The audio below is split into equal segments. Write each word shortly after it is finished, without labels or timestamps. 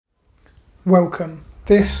Welcome.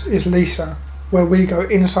 This is Lisa, where we go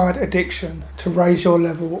inside addiction to raise your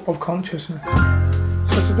level of consciousness.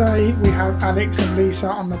 So today we have Alex and Lisa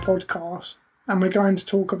on the podcast, and we're going to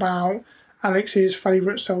talk about Alex's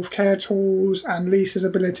favourite self-care tools and Lisa's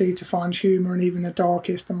ability to find humour in even the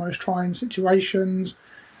darkest and most trying situations,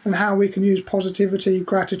 and how we can use positivity,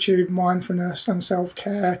 gratitude, mindfulness and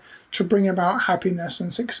self-care to bring about happiness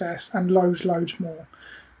and success and loads more.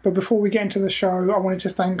 But before we get into the show, I wanted to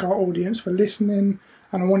thank our audience for listening,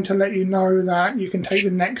 and I want to let you know that you can take the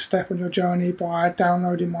next step on your journey by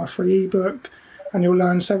downloading my free ebook, and you'll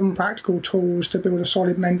learn 7 practical tools to build a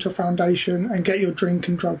solid mental foundation and get your drink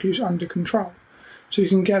and drug use under control. So you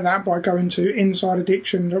can get that by going to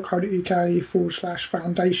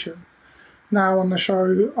insideaddiction.co.uk/foundation. Now on the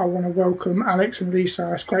show, I want to welcome Alex and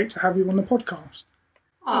Lisa. It's great to have you on the podcast.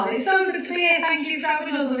 Oh, it's so good to be here. Thank you for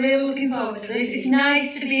having us. I'm really looking forward to this. It's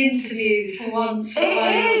nice to be interviewed for once. It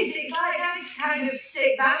is. It's like nice to kind of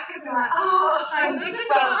sit back and be like, oh, I'm good to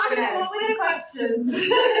start with the questions.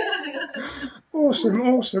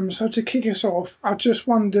 Awesome. So to kick us off, I just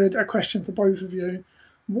wondered a question for both of you.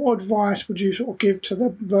 What advice would you sort of give to the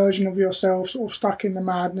version of yourself sort of stuck in the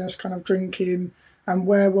madness, kind of drinking, and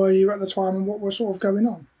where were you at the time and what was sort of going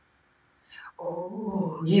on?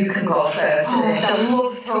 Oh, you can go first with this. I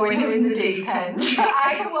love throwing her in the deep end.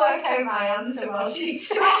 I can work out my answer while she's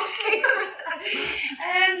talking.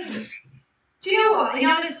 Do you know what? In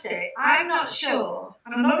honesty, I'm not sure,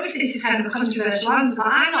 and I don't know if this is kind of a controversial answer,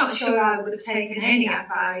 but I'm not sure I would have taken any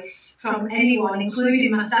advice from anyone,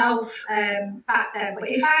 including myself, back then. But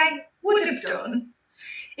if I would have done,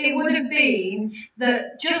 it would have been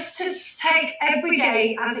that just to take every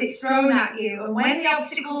day as it's thrown at you, and when the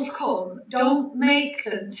obstacles come, don't make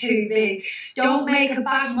them too big. Don't make a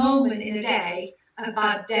bad moment in a day a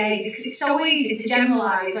bad day, because it's so easy to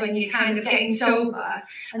generalise when you're kind of getting sober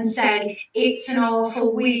and say it's an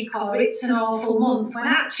awful week or it's an awful month, when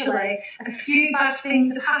actually a few bad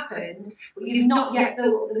things have happened, but you've not yet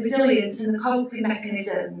built the resilience and the coping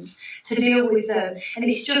mechanisms to deal with them. And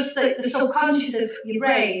it's just that the subconscious of your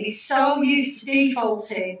brain is so used to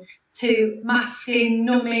defaulting to masking,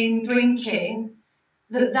 numbing, drinking,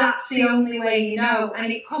 that's the only way you know.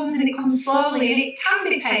 And it comes slowly, and it can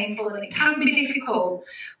be painful and it can be difficult,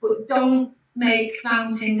 but don't make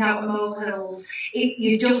mountains out of molehills.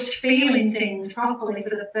 You're just feeling things properly for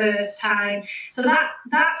the first time. So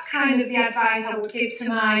that's kind of the advice I would give to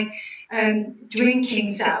my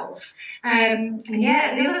drinking self. And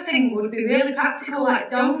yeah, the other thing would be really practical,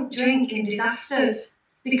 like don't drink in disasters,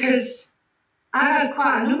 because I've had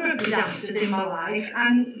quite a number of disasters in my life,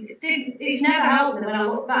 and it's never helped me when I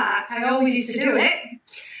look back. I always used to do it,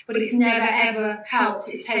 but it's never ever helped.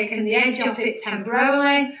 It's taken the edge off it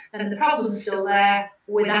temporarily, and the problem's still there,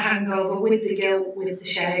 with a hangover, with the guilt, with the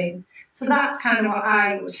shame. So that's kind of what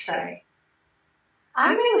I would say.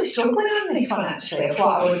 I'm really struggling on this one, actually, of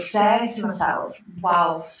what I would say to myself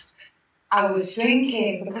whilst I was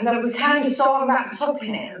drinking, because I was kind of sort of wrapped up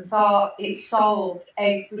in it and thought it solved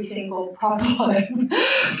every single problem.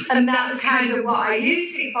 And that's kind of what I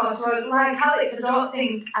used it for. So like Alex, I don't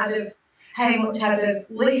think how much I'd have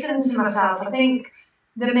listened to myself. I think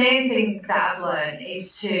the main thing that I've learned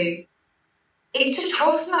is to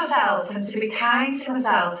trust myself and to be kind to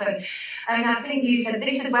myself. And I think you said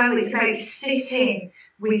this as well, it's about sitting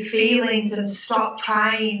with feelings and stop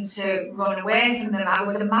trying to run away from them. I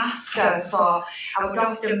was a masker, so I would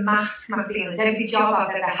often mask my feelings. Every job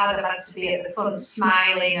I've ever had, I've had to be at the front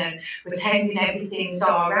smiling and pretending everything's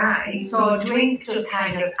all right. So drink just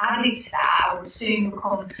kind of added to that. I would soon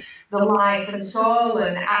become the life and soul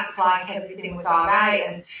and act like everything was all right,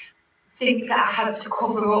 and think that I had to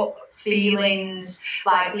cover up feelings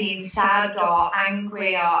like being sad or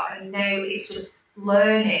angry, and now it's just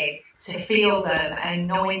learning to feel them and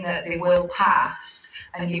knowing that they will pass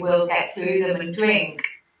and you will get through them. And drink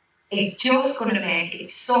is just going to make it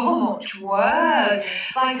so much worse.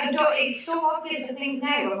 Like, it's so obvious. I think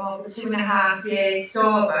now I'm over 2.5 years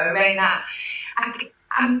sober, around that. I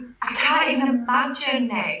can't even imagine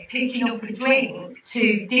now picking up a drink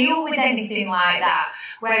to deal with anything like that,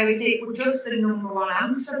 whereas it was just the number one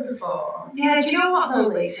answer before. Yeah, do you know what though,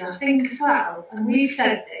 Lisa? I think as well, and we've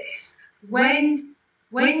said this, when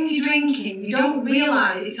you're drinking, you don't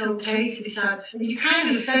realise it's okay to be sad. You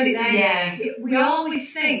kind of said it there. Yeah. We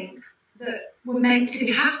always think that we're meant to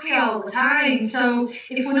be happy all the time. So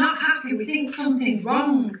if we're not happy, we think something's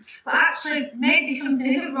wrong. But actually, maybe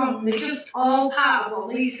something isn't wrong. They're just all part of what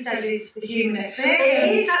Lisa says is the human experience.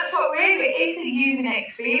 It is. That's what we're doing. It is a human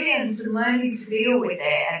experience, and learning to deal with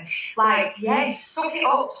it. And like, yes, suck it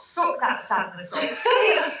up, suck that sadness up,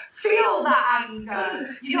 feel that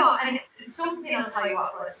anger, and something I'll tell you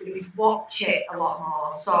what I've got to do is watch it a lot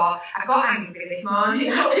more. So I got angry this morning,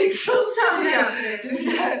 Alex, and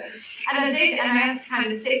I did, and I had to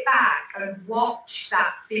kind of sit back and watch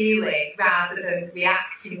that feeling rather than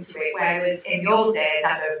reacting to it. Whereas in the old days,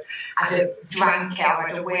 I'd have drank it or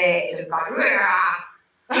I'd have waited and gone, rah.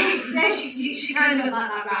 Yeah, she kind of like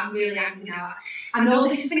that, right? I'm really angry now. I know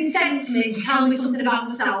this has been sent to me to tell me something about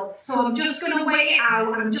myself, so I'm just going to wait it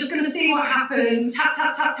out. I'm just going to see what happens. Tap,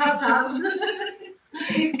 tap, tap, tap, tap.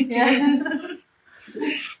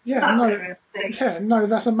 No,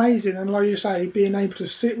 that's amazing. And like you say, being able to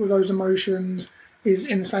sit with those emotions is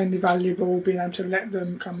insanely valuable, being able to let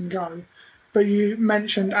them come and go. But you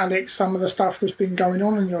mentioned, Alex, some of the stuff that's been going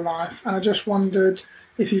on in your life, and I just wondered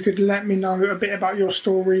if you could let me know a bit about your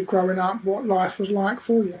story growing up, what life was like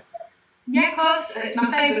for you. Yeah, of course. It's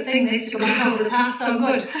my favourite thing, this, to go back over the past, so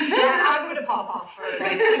good. Yeah, I'm going to pop off for a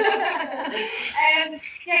bit.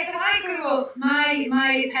 So I grew up,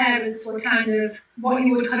 my parents were kind of what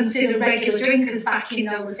you would consider regular drinkers back in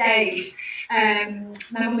those days. My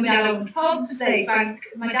mum and dad owned pubs. They drank,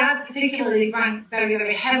 my dad particularly drank very,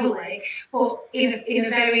 very heavily, but in a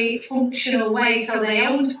very functional way. So they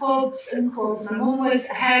owned pubs and clubs. My mum was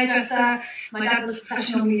a hairdresser. My dad was a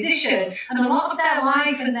professional musician. And a lot of their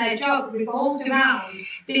life and their job revolved around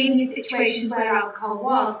being in situations where alcohol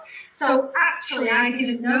was. So actually, I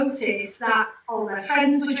didn't notice that all their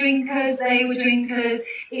friends were drinkers, they were drinkers.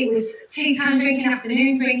 It was tea time drinking,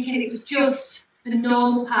 afternoon drinking. It was just a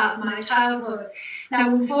normal part of my childhood. Now,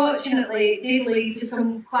 unfortunately, it did lead to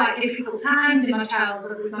some quite difficult times in my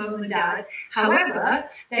childhood with my mum and dad. However,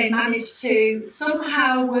 they managed to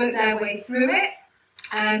somehow work their way through it.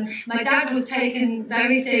 My dad was taken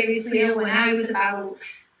very seriously ill when I was about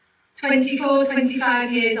 24,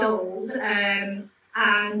 25 years old.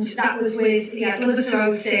 And that was with, he had liver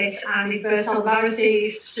cirrhosis and he burst all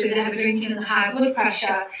varices through the heavy drinking and the high blood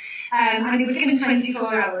pressure. And he was given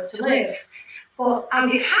 24 hours to live. But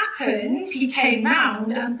as it happened, he came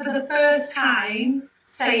round and for the first time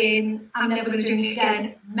saying, I'm never going to drink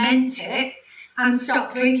again, meant it, and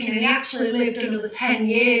stopped drinking. And he actually lived another 10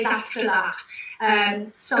 years after that,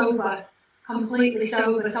 sober, completely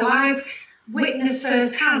sober. So I've witnessed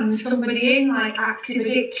firsthand somebody in like active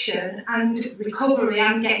addiction and recovery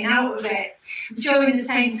and getting out of it. During the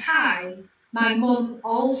same time, my mum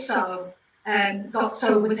also got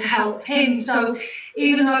sober to help him. So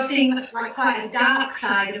even though I've seen like quite a dark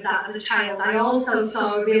side of that as a child, I also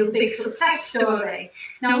saw a real big success story.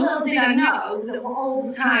 Now, little did I know that all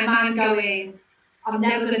the time I'm going, I'm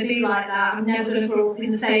never going to be like that, I'm never going to grow up in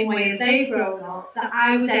the same way as they've grown up, that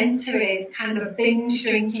I was entering kind of a binge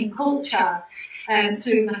drinking culture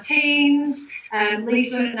through my teens.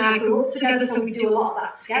 Lisa and I grew up together, so we do a lot of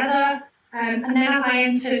that together. And then as I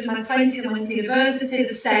entered my 20s and went to university,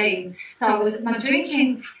 the same. So my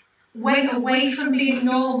drinking went away from being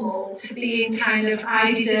normal to being kind of,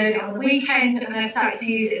 I deserve it on the weekend, and I started to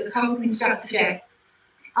use it as a coping strategy.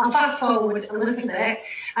 I'll fast forward a little bit.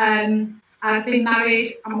 I've been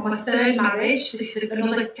married, I'm on my third marriage. This is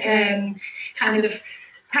another kind of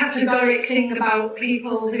categoric thing about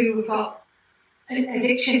people who have got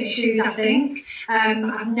addiction issues, I think.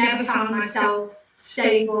 I've never found myself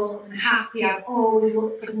stable and happy. I've always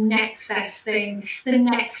looked for the next best thing, the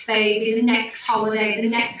next baby, the next holiday, the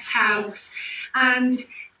next house. And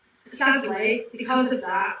sadly, because of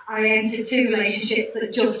that, I entered 2 relationships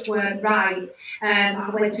that just weren't right. I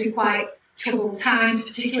went through quite troubled times,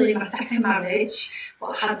 particularly in my second marriage,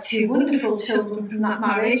 but I had 2 wonderful children from that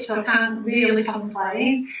marriage, so I can't really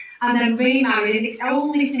complain. And then remarried, and it's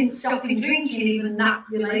only since stopping drinking, even that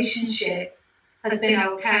relationship has been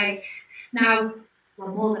okay. Now, well,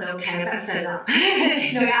 more than okay, I better say that.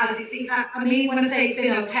 No, it has. I mean, when I say it's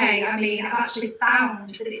been okay, I mean, I've actually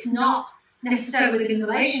found that it's not necessarily been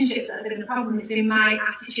relationships that have been the problem. It's been my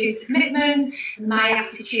attitude to commitment, my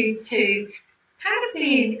attitude to kind of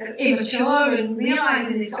being immature and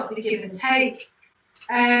realising there's got to be give and take.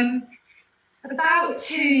 About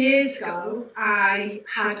 2 years ago, I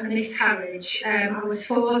had a miscarriage. I was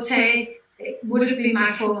 40. It would have been my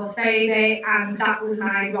 4th baby, and that was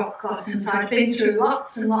my rock bottom. So I'd been through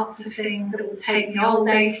lots and lots of things that would take me all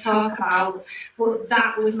day to talk about, but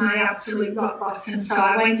that was my absolute rock bottom. So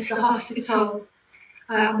I went to the hospital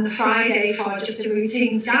on the Friday for just a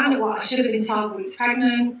routine scan at what I should have been 12 weeks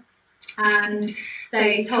pregnant, and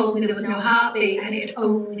they told me there was no heartbeat, and it had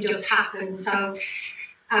only just happened. So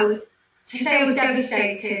I was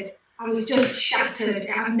devastated. I was just shattered.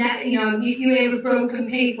 You hear of broken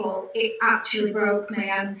people, it actually broke me.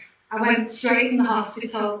 And I went straight from the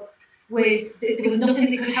hospital, there was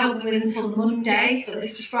nothing that could help me with until Monday, so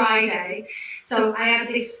this was Friday. So I had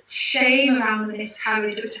this shame around the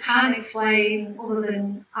miscarriage, which I can't explain other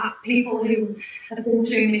than people who have been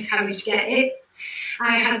through miscarriage get it.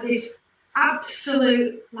 I had this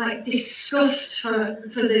absolute disgust for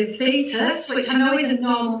the fetus, which I know isn't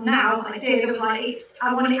normal now, but I did. I was like,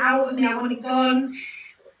 I want it out of me, I want it gone.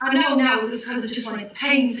 I know now it was because I just wanted the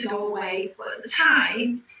pain to go away, but at the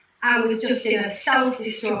time I was just in a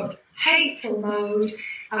self-destruct, hateful mode.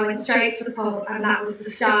 I went straight to the pub, and that was the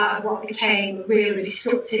start of what became a really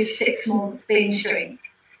destructive 6-month binge drink.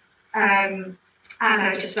 And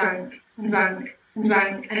I just drank and drank and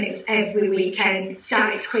drank, and it was every weekend.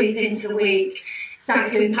 Started to creep into the week,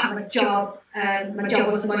 started to impact my job. My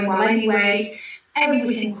job wasn't going well anyway.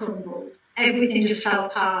 Everything crumbled. Everything just fell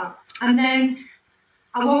apart. And then,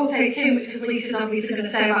 I won't say too much because Lisa's obviously going to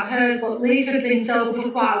say about hers, but Lisa had been sober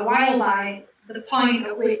for quite a while by the point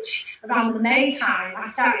at which, around the May time, I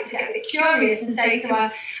started to get a bit curious and say to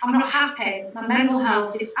her, I'm not happy. My mental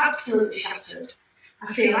health is absolutely shattered.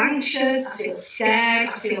 I feel anxious, I feel scared,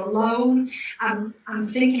 I feel alone. I'm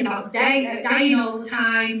thinking about dying all the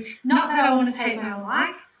time. Not that I want to take my own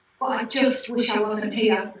life, but I just wish I wasn't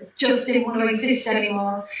here. I just didn't want to exist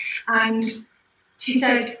anymore. And she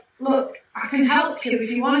said, look, I can help you.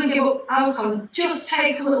 If you want to give up alcohol and just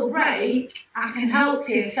take a little break, I can help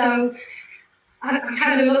you. So I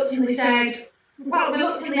kind of reluctantly said, well,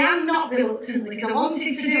 reluctantly and not reluctantly, because I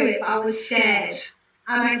wanted to do it, but I was scared.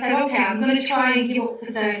 And I said, okay, I'm going to try and give up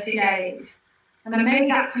for 30 days. And I made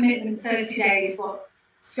that commitment 30 days, but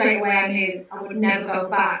straight away I knew I would never go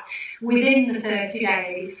back. Within the 30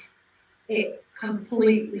 days, it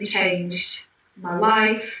completely changed my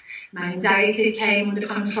life. My anxiety came under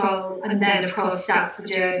control, and then, of course, starts the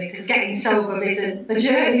journey, because getting sober isn't the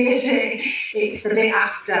journey, is it? It's the bit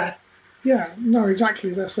after. Yeah, no,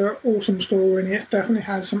 exactly. That's an awesome story, and it's definitely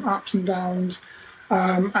had some ups and downs.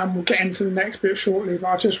 And we'll get into the next bit shortly, but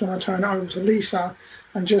I just want to turn it over to Lisa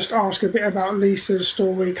and just ask a bit about Lisa's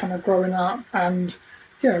story kind of growing up, and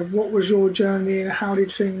what was your journey and how did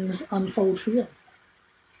things unfold for you?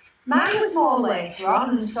 Mine was more later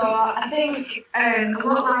on, so I think a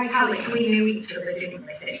lot like Alex, we knew each other, didn't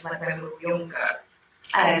we, since when we were younger.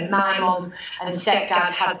 My mum and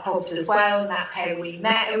stepdad had pubs as well, and that's how we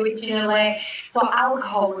met originally. So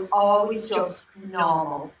alcohol was always just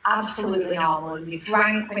normal, absolutely normal. You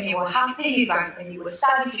drank when you were happy, you drank when you were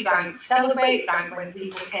sad, you drank to celebrate, you drank when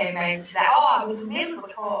people came round to that. I was a really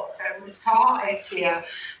good horse. I was taught out to be a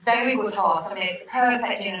very good horse. I made the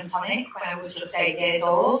perfect gin and tonic when I was just 8 years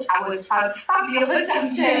old. I was fabulous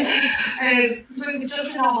at it. So it was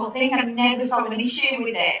just a normal thing. I never saw an issue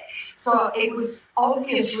with it. So it was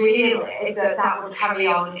obvious, really, that would carry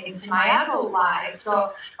on into my adult life.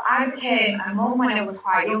 So I became a mum when I was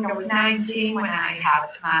quite young. I was 19 when I had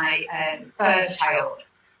my first child.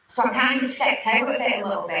 So I kind of stepped out of it a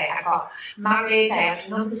little bit. I got married, I had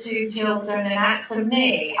another 2 children, and for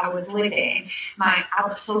me, I was living my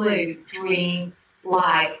absolute dream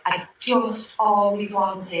life. I just always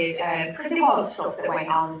wanted, because there was stuff that went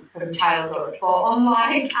on from childhood, but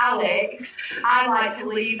unlike Alex, I like to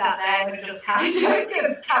leave that there and just kind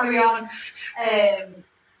of carry on.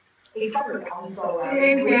 It's probably gone so well.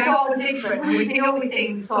 We're so different. We deal with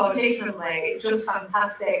things so differently. It's just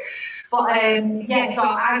fantastic. But so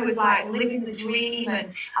I was like living the dream,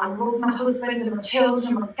 and I loved my husband and my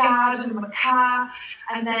children, my garden, my car,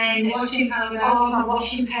 and then washing powder. Oh, my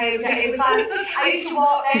washing powder. It was like I used to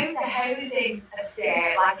walk down the housing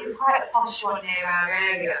estate, like it was quite a posh one near our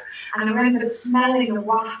area, and I remember smelling the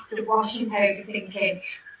waft of washing powder, thinking,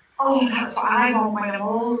 oh, that's what I want when I'm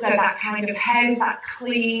older, that kind of house, that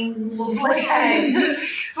clean, lovely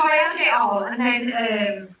house. So I had it all, and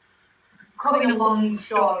then cutting a long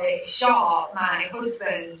story short, my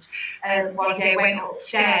husband one day went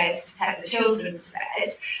upstairs to take the children to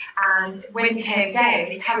bed, and when he came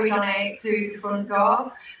down, he carried on out through the front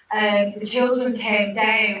door. The children came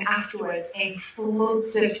down afterwards in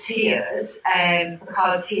floods of tears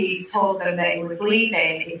because he told them that he was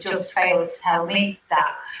leaving. He just failed to tell me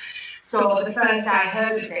that. So the first I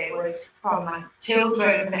heard of it was from my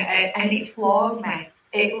children, and it floored me.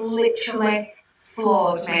 It literally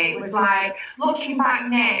floored me. It was like, looking back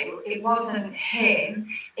now, it wasn't him,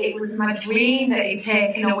 it was my dream that he'd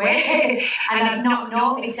taken away, and I'd not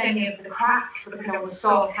noticed any of the cracks because I was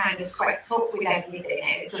so kind of swept up with everything.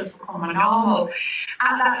 It had just become my normal.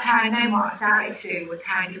 At that time then, what I started to do was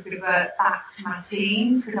kind of revert back to my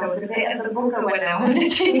teens, because I was a bit of a bugger when I was a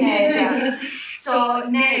teenager. So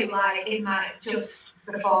now, like in my just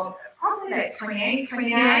before probably like 28,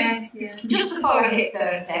 29. Yeah. Just before I hit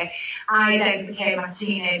 30, I then became my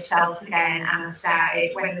teenage self again, and I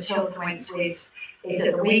started, when the children went to his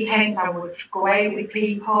at the weekends, I would go out with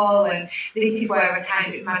people, and this is where I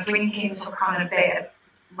kind of, my drinking took on a bit of,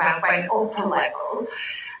 well, went up a level.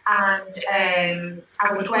 And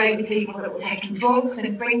I would go out with people that were taking drugs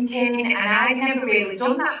and drinking, and I'd never really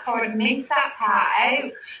done that before. I'd missed that part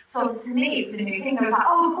out. So to me, it was a new thing. I was like,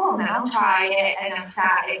 oh, go on then, I'll try it. And I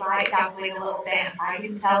started like dabbling a little bit and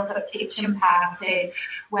finding myself at kitchen parties,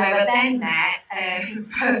 where I then met,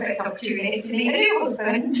 perfect opportunity to meet a new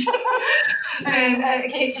husband at a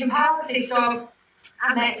kitchen party. So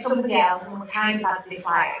I met somebody else, and we kind of had this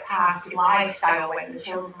like party lifestyle when the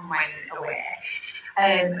children went away.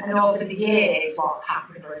 And over the years, what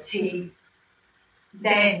happened was he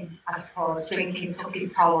then, I suppose, drinking took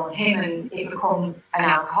his toll on him, and he became an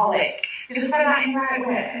alcoholic. Did I say that in the right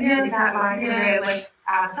way? Yeah. Is that like a really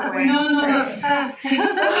hard way No, to say that's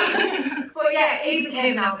it? But yeah, he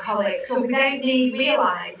became an alcoholic. So without me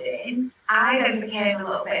realising, I then became a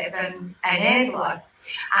little bit of an enabler.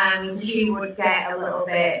 And he would get a little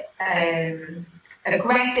bit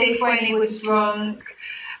aggressive when he was drunk.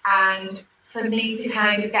 And for me to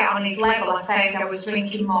kind of get on his level, I found I was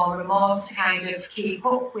drinking more and more to kind of keep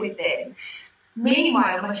up with him.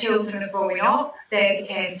 Meanwhile, my children are growing up, they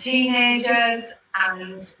became teenagers,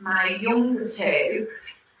 and my younger two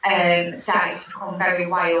started to become very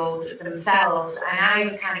wild themselves, and I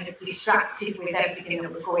was kind of distracted with everything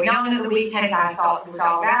that was going on at the weekends. I thought it was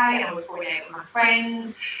all right, I was going out with my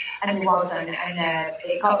friends, and it wasn't. And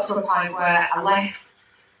it got to a point where I left.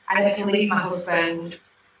 I had to leave my husband.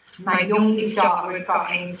 My youngest daughter had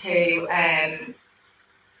got into,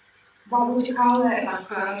 what would you call it? Bad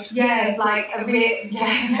crowd. Yeah, like a very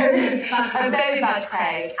bad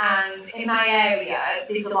crowd. And in my area,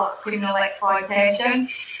 there's a lot of criminal exploitation.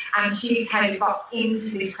 And she kind of got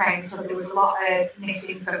into this crime, so there was a lot of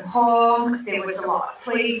missing from home, there was a lot of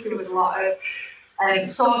police, there was a lot of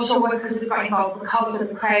social workers that got involved because of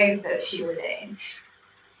the crowd that she was in.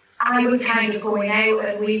 I was kind of going out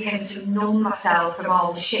at the weekend to numb myself from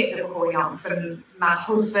all the shit that was going on, from my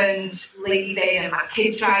husband leaving and my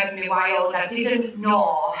kids driving me wild. I didn't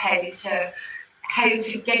know how to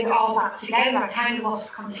get it all back together. I kind of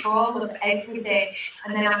lost control of everything.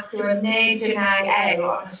 And then after a major night out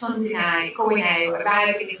on a Sunday night, going out,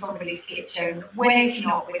 arriving in somebody's kitchen, waking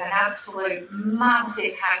up with an absolute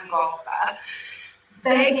massive hangover,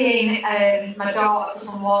 begging my daughter for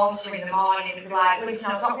some water in the morning, and be like, listen,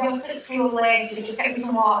 I'll drop you off at school later, just get me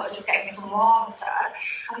some water,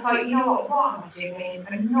 I thought, you know what am I doing?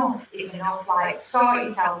 Enough is enough, like, sort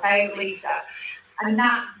yourself out, Lisa. And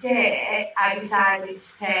that day, I decided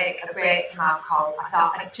to take a break from alcohol. I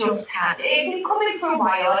thought, I just can't. It had been coming for a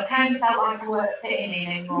while. I kind of felt like I weren't fitting in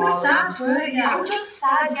anymore. You were sad, weren't you? I was just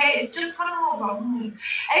sad. Yeah, it just got all wrong.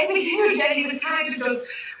 Everything we did, it was kind of just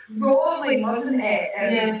rolling, wasn't it?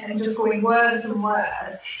 And just going worse and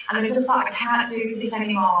worse. And I just thought, I can't do this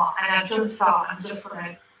anymore. And I just thought, I'm just going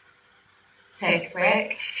to take a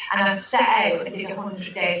break. And I set out and did a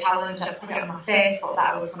 100-day challenge. I put it on my Facebook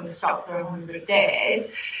that I was going to stop for 100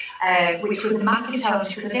 days, which was a massive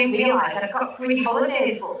challenge because I didn't realise I'd got 3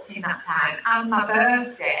 holidays booked in that time and my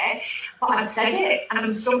birthday, but I'd said it and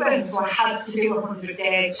I'm stubborn, so I had to do 100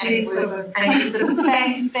 days, and it was the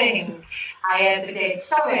best thing I ever did.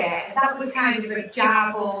 Sorry, that was kind of a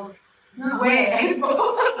jarbled way,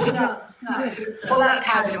 well, that's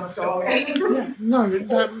kind of my story. Yeah, no,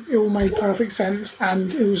 that it all made perfect sense,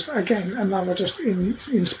 and it was, again, another just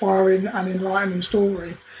inspiring and enlightening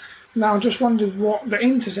story. Now, I just wondered what the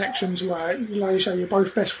intersections were. Like you say, you're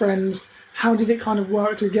both best friends. How did it kind of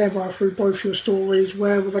work together through both your stories?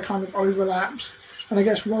 Where were the kind of overlaps? And I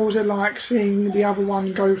guess, what was it like seeing the other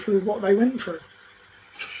one go through what they went through?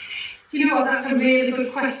 You know what, that's a really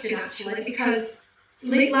good question, actually, because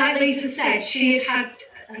like Lisa said, she had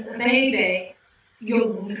a baby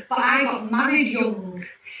young, but I got married young.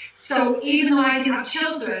 So even though I didn't have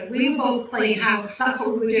children, we were both playing house. That's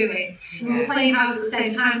what we were doing. We were playing house at the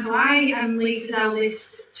same time. So I am Lisa's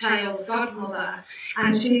eldest child's godmother,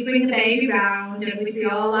 and she'd bring the baby round, and we'd be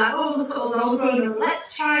all like, "Oh, look at us all grown up.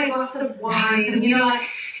 Let's try a glass of wine." And like.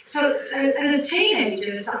 So, and as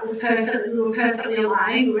teenagers, that was perfect. We were perfectly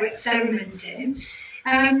aligned. We were experimenting.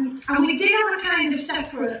 And we did have a kind of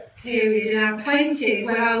separate period in our 20s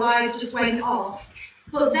where our lives just went off.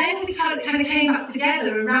 But then we kind of came back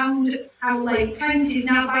together around our late 20s.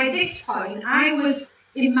 Now, by this point, I was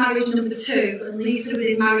in marriage number 2 and Lisa was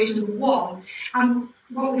in marriage number 1. And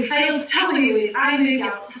what we failed to tell you is I moved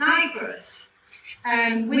out to Cyprus.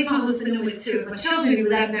 with my husband and with 2 of my children who were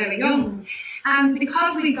then very young. And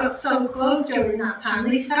because we got so close during that time,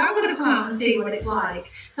 Lisa said, I'm going to come out and see what it's like.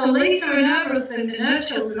 So Lisa and her husband and her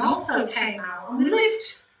children also came out, and we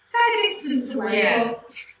lived fair distance away, but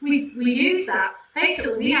we used that.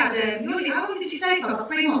 Basically, we had, how long did you stay for? About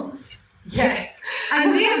 3 months? Yeah.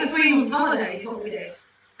 And we had a 3-month holiday, is what we did.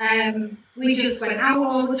 We just went out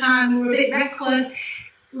all the time, we were a bit reckless.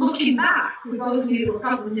 Looking back, we both knew there were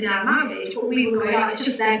problems in our marriage, but we were going, oh, it's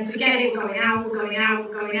just them, forget it, we're going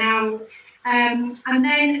out. And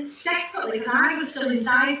then separately, because I was still in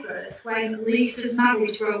Cyprus when Lisa's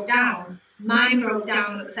marriage broke down, mine broke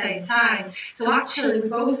down at the same time. So actually, we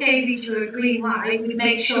both gave each other a green light. We'd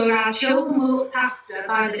make sure our children were looked after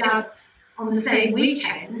by the dads on the same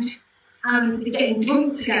weekend, and we'd be getting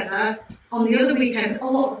drunk together on the other weekends a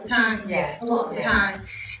lot of the time. Yeah. A lot of the time.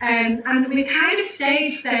 And we kind of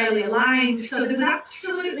stayed fairly aligned. So there was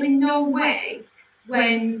absolutely no way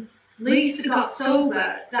when Lisa got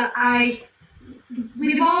sober that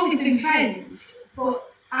we'd have always been friends, but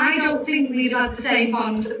I don't think we'd have had the same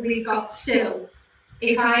bond that we've got still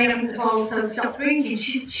if I hadn't also stopped drinking.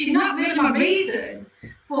 She's not really my reason,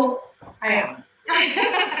 but I am.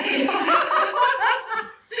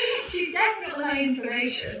 She's definitely my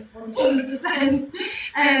inspiration, 100%.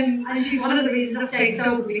 And she's one of the reasons I stayed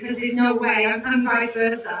sober, because there's no way, I'm vice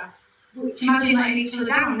versa. Imagine letting each other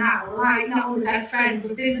down now. We're like not only best friends,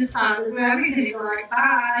 we're business partners, we're everything. We're like,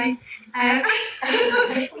 bye. Yeah,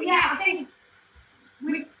 I think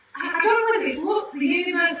I don't know whether it's luck, the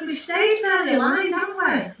universe, we've stayed fairly aligned,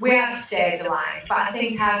 haven't we? We have stayed aligned, but I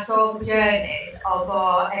think our sober journeys,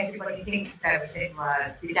 although everybody thinks they're very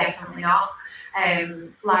similar, they're definitely not.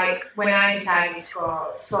 Like when I decided to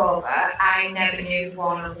go sober, I never knew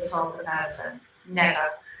one other sober person. Never.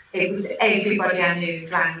 It was everybody I knew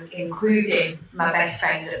drank, including my best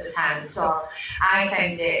friend at the time. So I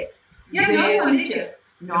found it. Yeah, really, no one did you?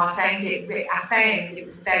 No, I found it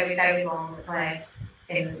was a very, very lonely place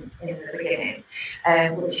in the beginning,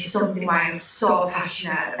 which is something why I'm so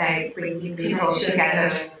passionate about bringing people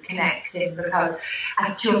together and connecting, because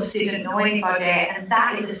I just didn't know anybody, and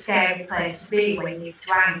that is a scary place to be when you've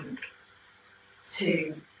drank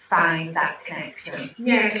to find that connection.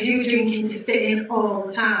 Yeah, because you were drinking to fit in all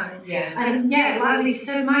the time. Yeah. And yeah, like Lisa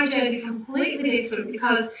says, my journey is completely different,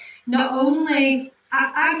 because not only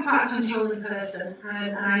I'm quite a controlling person,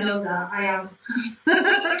 and I know that I am.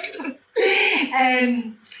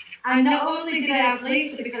 And not only did I have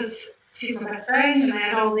Lisa because she's my best friend and I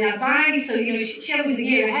had all the advice, so she was a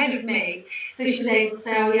year ahead of me, so she was able to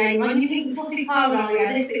say, oh yeah, you think the fluffy powder, oh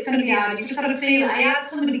yeah, it's going to be hard, you've just got to feel it. I had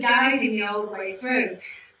somebody guiding me all the way through.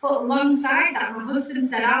 But alongside that, my husband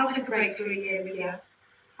said, I'll take a break for a year with you.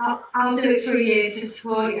 I'll do it for a year to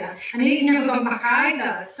support you. And he's never gone back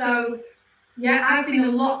either. So, yeah, I've been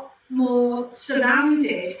a lot more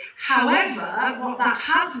surrounded. However, what that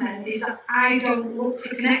has meant is that I don't look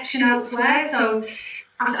for connection elsewhere. So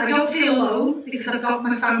I don't feel alone because I've got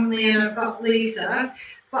my family and I've got Lisa,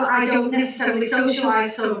 but I don't necessarily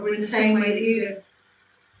socialise sober in the same way that you do.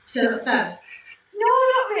 So that's fair. No,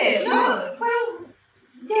 not really. No. Well,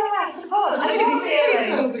 yeah, I suppose. I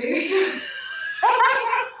don't really.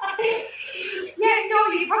 Yeah, no,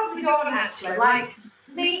 you probably don't actually. Like,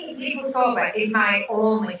 meeting people sober is my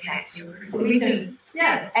only connection, because there isn't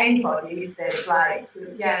anybody, is there? Like,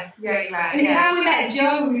 yeah, you're right. And it's how we met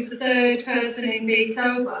Joe, who's the third person in being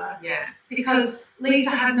sober. Yeah. Because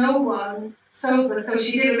Lisa had no one sober, so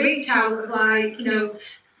she did a reach out of a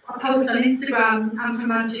post on Instagram. I'm from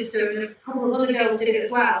Manchester, and a couple of other girls did it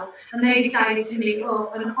as well, and they decided to meet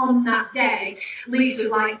up. And on that day, Lisa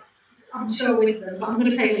was I'm sure with them, but I'm going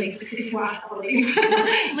to say Lisa because this is what I believe.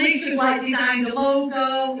 Lisa designed a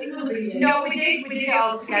logo. No, we did it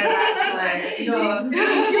all together actually. No,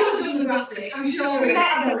 you've done the graphic. I'm sure we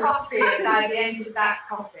met at the coffee, and by the end of that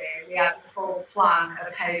coffee, we had the full plan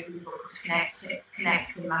of how people could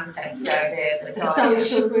connect in Manchester. The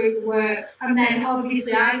social group worked, and then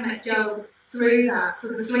obviously I met Joe through that. So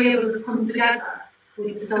the three of us have come together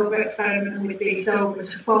with the Sober Experiment and with Be Sober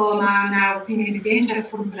to form our now community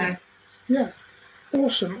interest company. Yeah,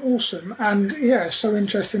 awesome. And yeah, so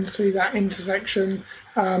interesting to see that intersection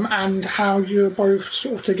and how you're both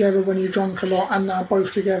sort of together when you drank a lot, and now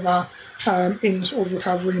both together in sort of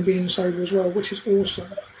recovery and being sober as well, which is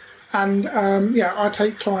awesome. And I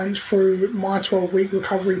take clients through my 12-week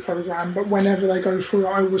recovery program, but whenever they go through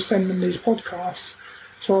it, I always send them these podcasts.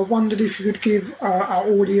 So I wondered if you could give our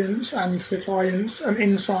audience and the clients an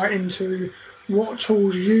insight into what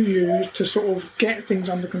tools you use to sort of get things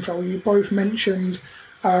under control. You both mentioned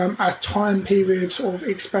a time period sort of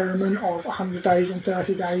experiment of 100 days and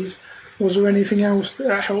 30 days. Was there anything else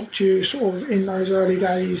that helped you sort of in those early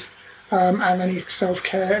days, and any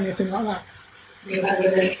self-care, anything like that?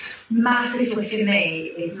 Massively for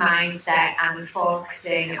me is mindset and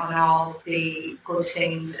focusing on all the good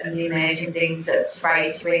things and the amazing things that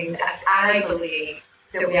sobriety brings. I believe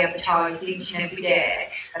that we have a choice each and every day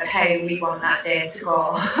of how we want that day to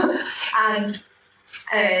go. And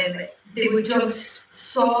there were just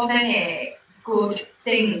so many good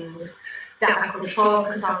things that I could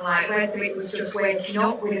focus on, like whether it was just waking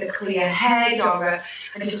up with a clear head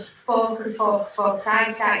and just focus.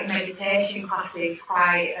 I started meditation classes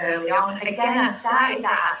quite early on. Again, I started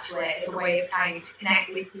that actually as a way of trying to connect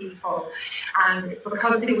with people, and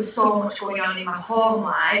because there was so much going on in my home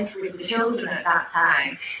life with the children at that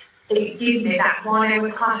time, it gave me that 1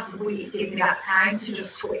 hour class a week, gave me that time to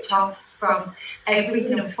just switch off from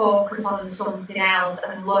everything and focus on something else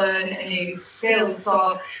and learn a new skill.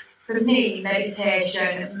 So for me,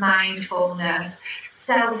 meditation, mindfulness,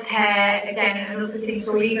 self-care, again, another thing.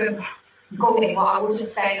 So even going, what I would have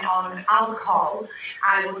spent on alcohol,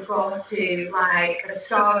 I would go to like a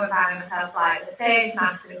store and buy myself like the face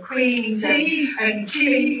mask and creams and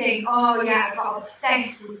tea. Oh yeah, I got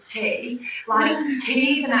obsessed with tea. Like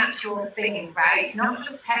tea's an actual thing, right? It's not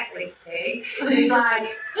just Tetley's tea. There's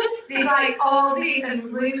like all these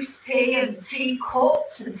and loose tea and tea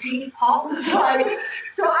cups and tea pots. Like,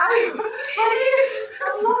 so I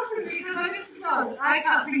love it because honest to God, I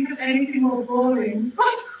can't think of anything more boring.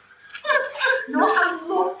 No, I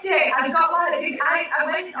loved it. I got like this. I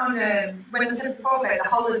went on when I said before about the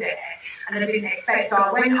holiday, and I didn't expect. So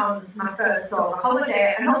I went on my first solo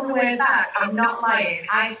holiday, and on the way back, I'm not lying,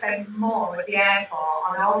 I spent more at the airport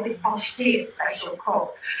on all this posh tea and special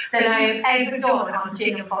cups than I have ever done on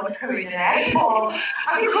gin and vodka in an airport.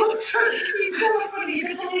 It's so funny. You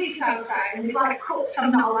go to Lisa's outside, and there's like cups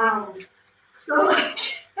I'm not allowed. So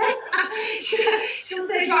like. She'll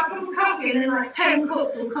say, do you want a cup of coffee? And then like 10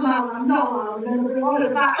 cups will come out and I'm not allowed, and then we'll be all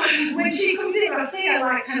of that. When she comes in, I see her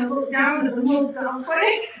like kind of look down at the mug that I'm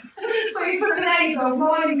putting in front of an egg, go,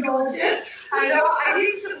 morning gorgeous. I know, I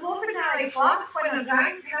used to love a nice glass when I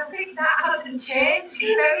drank, and I think that hasn't changed.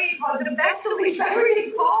 It's very important. The vessel is very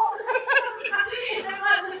important.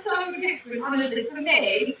 They're so different. Honestly, for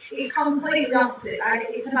me, it's completely opposite.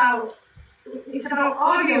 It's about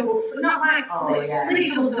audiobooks, but not like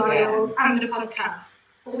Lisa loves audiobooks and a podcast.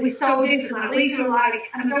 But we're so different. Like Lisa, like,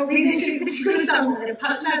 and I don't mean this good sound like a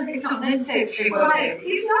podcast, it's not meant to.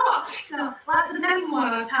 It's not. Like the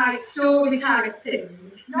memoir type, story type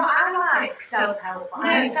thing. No, I like self-help.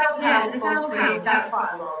 Self-help, that's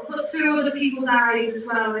what I love. But through other people's eyes as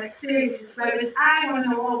well, and experiences, whereas I want to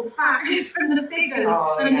know all the facts and the figures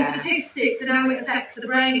and the statistics and how it affects the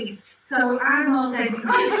brain. So I'm all dead.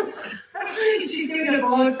 She's doing a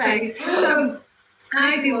bored face. So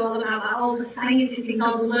I do all about that, all the scientific,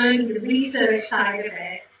 all the learning, the research side of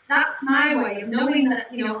it. That's my way of knowing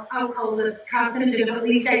that, you know, alcohol's a carcinogen of at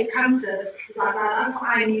least 8 cancers. It's like that. That's what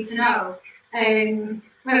I need to know.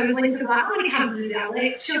 Whereas Lisa like, how many cancers is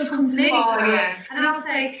Alex? She'll come to me and I'll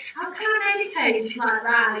say, how can I meditate? And she's like,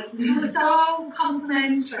 right. We're so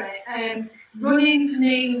complimentary. Running for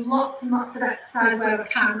me, lots and lots of exercise where I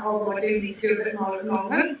can, although I do need to do a bit more at the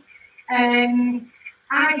moment.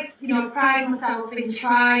 I, pride myself in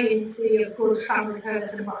trying to be a good family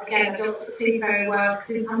person, but again, I don't succeed very well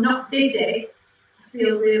because if I'm not busy, I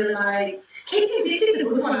feel really like keeping busy is a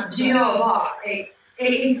good one. Do you know what? It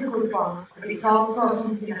is a good one, but it's also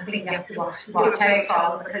something I think you have to watch out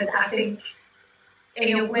for, because I think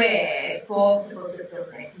in a way both of us have done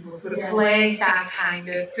this. We've replaced our kind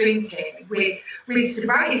of drinking with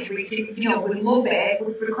sobriety, which, we love it,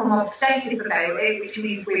 we've become obsessive about it, which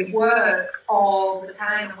means we work all the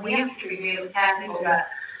time, and we have to be really careful that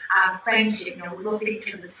our friendship, we love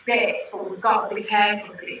each other's space, but we've got to be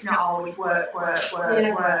careful that it's not always work,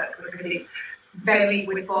 because it's very,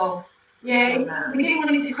 we're both. Yeah, we do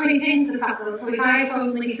want it to creep into the fact that, so if I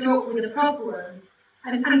phone Lisa up with a problem,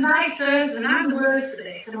 and vice versa, and I'm the worst for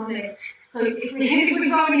this, I'm honest. So if we're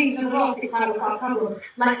throwing each other up, it's like we've got a problem.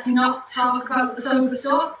 Let's not talk about the sober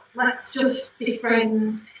stuff. Let's just be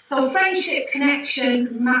friends. So friendship,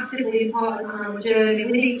 connection, massively important on our journey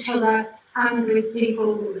with each other and with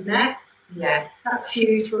people we've met. Yeah. That's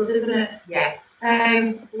huge for us, isn't it? Yeah.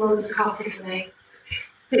 Loads of coffee for me.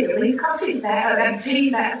 Particularly coffee's better, and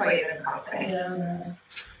tea's better for you than coffee. Yeah.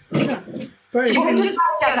 But you just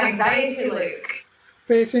have anxiety, Luke.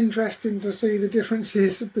 But it's interesting to see the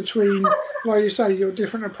differences between, like you say, your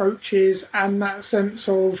different approaches and that sense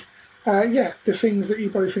of, the things that you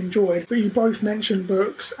both enjoyed. But you both mentioned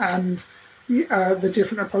books and the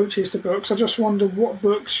different approaches to books. I just wonder what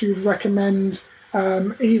books you'd recommend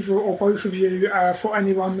either or both of you, for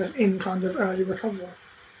anyone that's in kind of early recovery?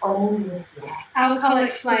 Oh, yeah. Alcohol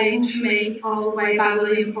Explained for me, all the way by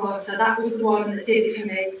William Porter. That was the one that did it for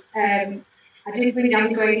me. I did read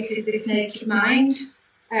Anne Grace's This Naked Mind.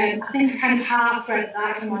 I think I kind of half read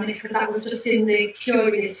that, if I'm honest, because that was just in the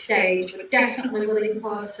curious stage, but definitely William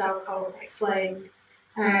Porter's Alcohol Explained.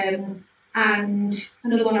 And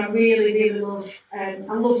another one I really, really love, I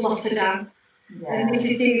love Lotterdam. Yeah.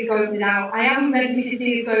 Mrs. D is Going Without. I haven't read Mrs.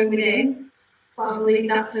 D is Going Within, but I believe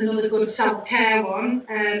that's another good self-care one.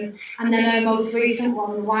 And then her most recent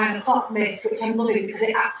one, The Wine O'Clock Myth, which I'm loving because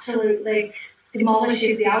it absolutely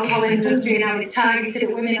demolishes the alcohol industry and how it's targeted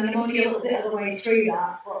at women. And I'm only a little bit of the way through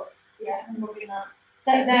that, but yeah, I'm loving that.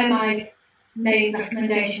 They're my main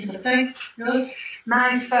recommendations, I think. Yours?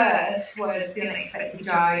 My first was The Unexpected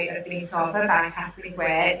Joy of Being Sober by Catherine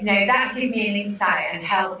Gray. Now, that gave me an insight and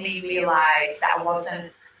helped me realise that I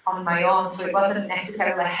wasn't on my own, so it wasn't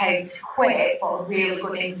necessarily how to quit, but a really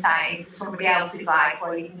good insight into somebody else's life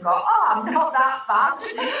where you can go, oh, I'm not that bad,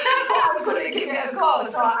 I'm going to give it a go.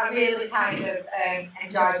 So I really kind of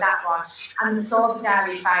enjoyed that one. And The Sober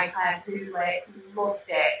Diaries by Claire Pooley, loved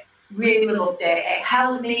it, really loved it. It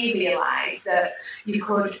helped me realise that you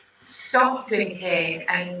could stop drinking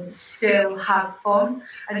and still have fun.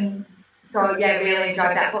 And so, yeah, really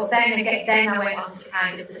enjoyed that. But then I went on to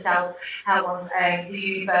kind of the self-help ones. The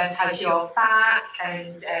Universe Has Your Back,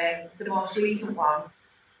 and the most recent one.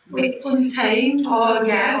 Untamed. Oh,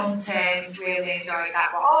 yeah, Untamed. Really enjoyed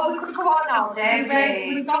that one. Oh, we could go on all day.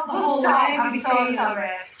 We've got the whole stop. day. I'm so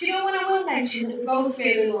sorry. Do you know what I will mention that we both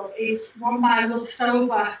really love is one by Love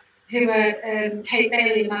Sober, who are Kate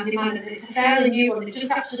Bailey and Mandy Manners. It's a fairly new one. They've just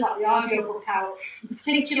actually got the audiobook out,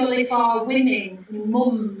 particularly for women and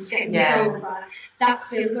mums getting sober.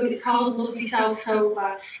 That's really good. It's called Love Yourself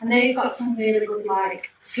Sober, and they've got some really good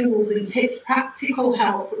tools and tips, practical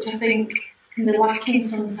help, which I think can be lacking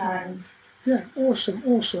sometimes. Yeah, awesome.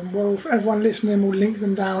 Well, for everyone listening, we'll link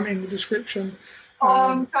them down in the description. Oh,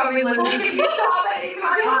 I'm sorry, Lou.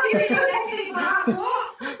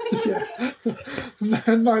 Yeah.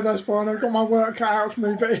 No, that's fine. I've got my work cut out for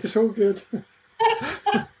me, but it's all good. I'm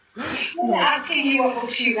asking you what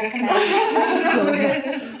books you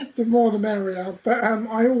recommend. The more the merrier. But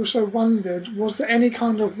I also wondered, was there any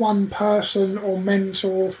kind of one person or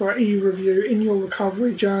mentor for either of you in your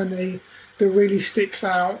recovery journey that really sticks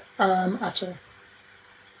out at all?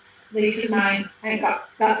 Lisa's mine.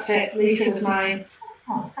 That's it. Lisa was mine.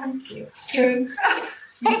 Oh, thank you. It's true.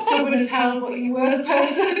 You're stubborn as hell, but you were the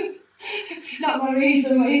person. Not my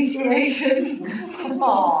reason, my inspiration.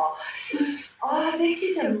 Oh, this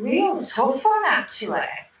is a real tough one, actually.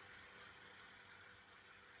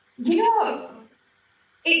 You know,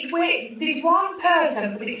 it's weird. There's one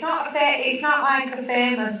person, but it's not like a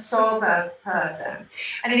famous sober person.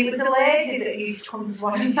 And it was a lady that used to come to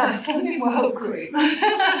one of my Slimming World groups.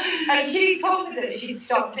 And she told me that she'd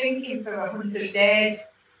stopped drinking for 100 days.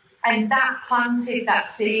 And that planted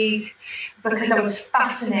that seed because I was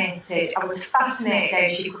fascinated. how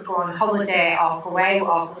she could go on holiday or go out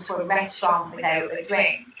or go to a restaurant without a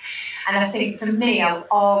drink. And I think for me, I'll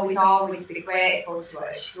always be grateful to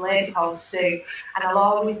her. She's a lady called Sue. And I'll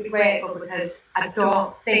always be grateful because I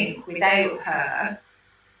don't think without her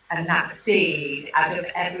and that seed, I'd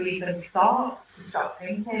have ever even thought to stop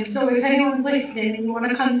drinking. So if anyone's listening and you want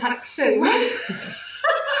to contact Sue...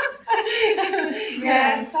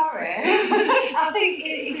 Yeah, sorry. I think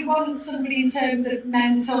if you want somebody in terms of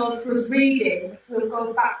mentors for reading, we'll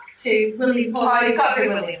go back to William Porter. Oh, it's got to be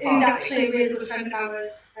William Porter. Who's actually a really good friend of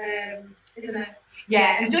ours, isn't it?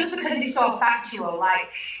 Yeah, and just because he's so factual,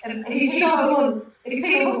 he's so good. If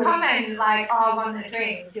people comment oh, I want a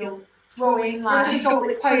drink, he'll throw in just go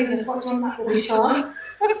with poisonous. What do you want that to be sure?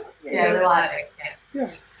 Yeah, we like it.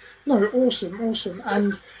 Yeah. No, awesome.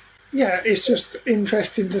 And yeah, it's just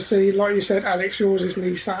interesting to see, like you said, Alex, yours is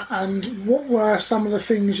Lisa, and what were some of the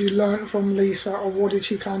things you learnt from Lisa, or what did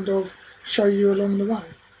she kind of show you along the way?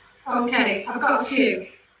 Okay, I've got a few.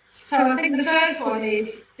 So I think the first one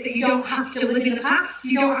is that you don't have to live in the past.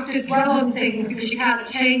 You don't have to dwell on things because you can't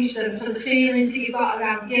change them. So the feelings that you've got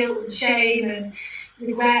around guilt and shame and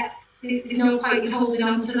regret, there's no point in holding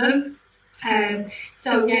on to them.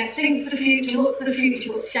 So yeah, think to the future, look to the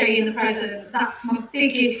future, but stay in the present. That's my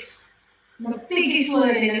biggest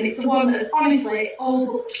learning, and it's the one that's honestly all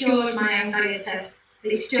but cured my anxiety.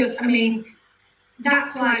 It's just,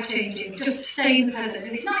 that's life changing. Just stay in the present,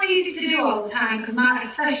 and it's not easy to do all the time because,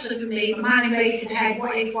 especially for me, my mind races ahead.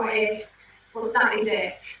 What if? But that is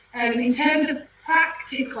it. In terms of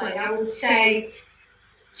practically, I would say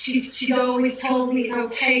she's always told me it's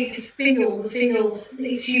okay to feel the feels.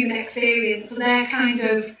 It's human experience. So they're kind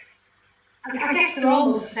of, I guess they're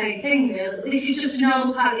almost the same thing, really. This is just a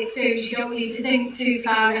normal part of the experience. You don't need to think too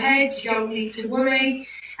far ahead. You don't need to worry.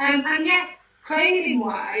 And yet,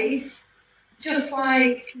 craving-wise, just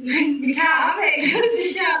like you can't have it because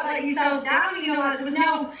you can't let yourself down. You know, like there's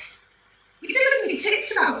no. You don't have any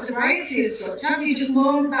tips about sobriety as such, have you? Just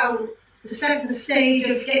more about the stage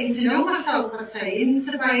of getting to know myself, I'd say, in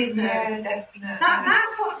sobriety. Yeah, definitely.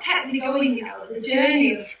 That's what's kept me going, you know, the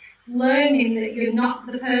journey of learning that you're not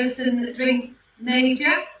the person that made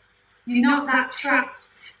you. You're not that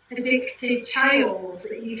trapped, addicted child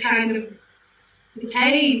that you kind of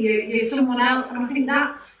became. You're someone else. And I think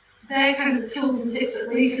they're kind of the tools and tips that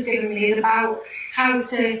Lisa's given me, is about how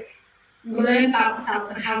to learn about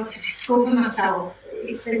myself and how to discover myself.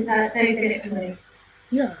 It's been they've been it for me.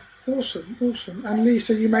 Yeah, awesome. And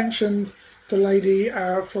Lisa, you mentioned the lady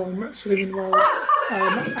from Slimming World.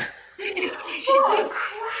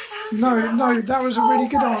 No, that was a really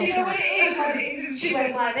good answer. Do you know what it is? She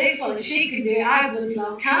went like this, well, if she can do it, I bloody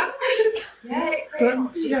well can.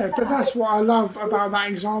 But that's what I love about that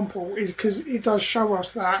example, is because it does show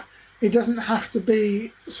us that it doesn't have to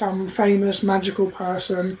be some famous magical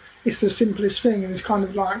person. It's the simplest thing, and it's kind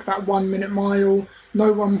of like that 1 minute mile.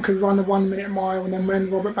 No one could run a 1 minute mile, and then when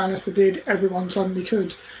Robert Bannister did, everyone suddenly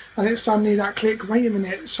could. And it's suddenly that click, wait a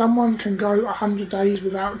minute, someone can go 100 days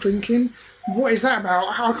without drinking. What is that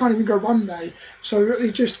about? I can't even go 1 day. So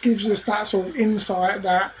it just gives us that sort of insight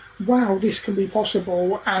that, wow, this can be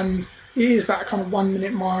possible, and it is that kind of 1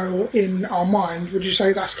 minute mile in our mind. Would you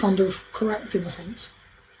say that's kind of correct in a sense?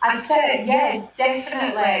 I'd say, yeah,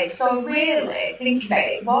 definitely. So really, thinking about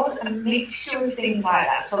it, was a mixture of things like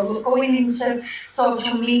that. So going into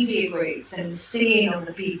social media groups and seeing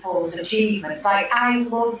other people's achievements. Like, I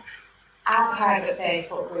love our private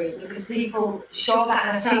Facebook group because people show that,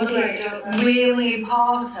 and I think it's really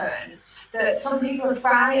important that some people are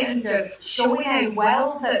frightened of showing how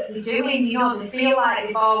well that they're doing. You know, they feel like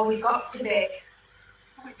they've always got to be.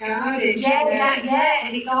 Yeah,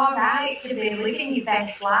 and it's all right to be living your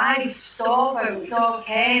best life sober. It's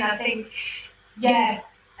okay, and I think,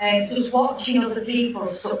 just watching other people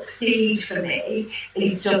succeed for me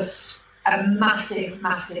is just a massive,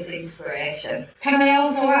 massive inspiration. Can I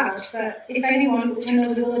also add that if anyone, which I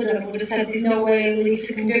know they would have said there's no way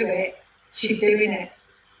Lisa can do it, she's doing it.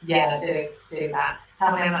 Yeah, do that.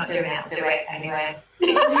 Tell me I'm not doing it, I'll do it anyway.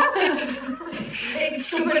 It's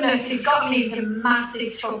stubbornness. It's got me into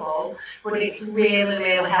massive trouble, but it's really,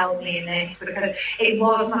 really helped me in this, because it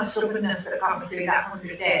was my stubbornness that got me through that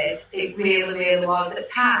 100 days. It really, really was. At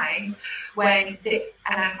times when, and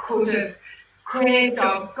I could have craved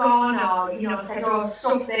or gone or, said, oh,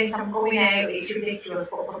 stuff this, I'm going out, it's ridiculous,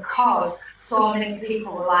 but because so many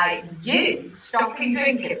people were like, you stopping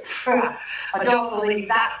drinking, I don't believe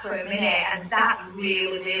that for a minute, and that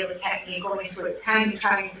really, really kept me going. So it's kind of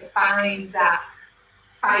trying to find that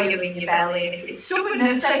fire in your belly, and if it's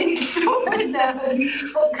stubbornness, then it's stubbornness.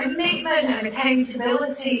 But commitment and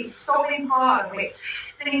accountability is so important, which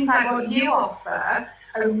things like what you offer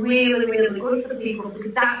are really, really good for people,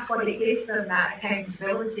 because that's what it gives them, that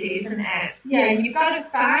accountability, isn't it? Yeah, you've got to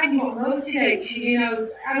find what motivates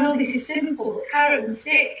you. I know this is simple, but carrot and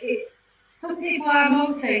stick, some people are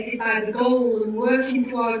motivated by the goal and working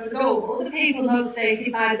towards the goal, other people are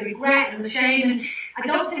motivated by the regret and the shame, and I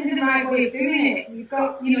don't think there's a right way of doing it. You've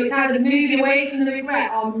got, it's either moving away from the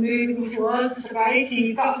regret or moving towards the sobriety.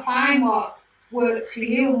 You've got to find what works for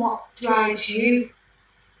you and what drives you.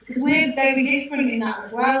 Because we're very different in that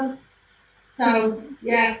as well. So,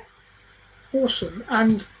 yeah. Awesome.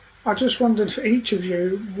 And I just wondered, for each of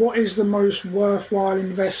you, what is the most worthwhile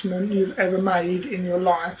investment you've ever made in your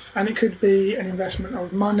life? And it could be an investment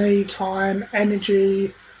of money, time,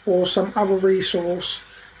 energy, or some other resource.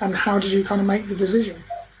 And how did you kind of make the decision?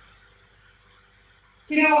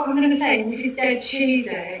 Do you know what I'm going to say? This is dead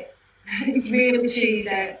cheesy. It's really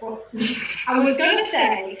cheesy, but I was going to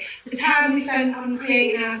say the time we spent on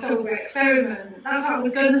creating our sober experiment. That's what I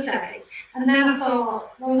was going to say, and then I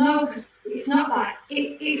thought, well, no, because it's not that.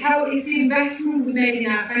 It's the investment we made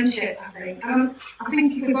in our friendship. I think. I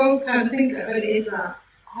think if we both kind of think of it, it is that.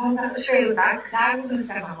 Oh, that's really bad, because I was going to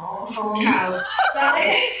say my mom. Cow.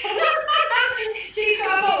 She's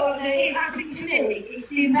got a thought on it. I think for me, it's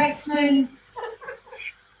the investment.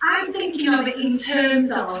 I'm thinking of it in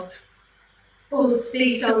terms of us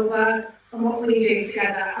be sober and what we do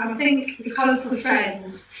together. And I think because we're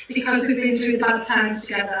friends, because we've been through the bad times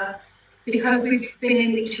together, because we've been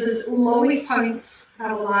in each other's lowest points of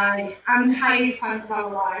our lives and highest points of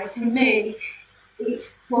our lives, for me,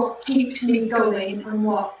 it's what keeps me going and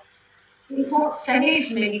it's what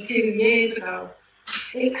saved me 2 years ago.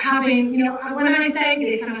 It's having, when I say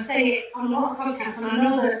this, and I say it on a lot of podcasts, and I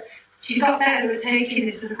know that she's got better at taking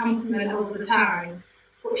this as a compliment over the time,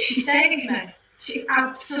 but she saved me. She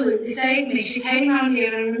absolutely saved me. She came around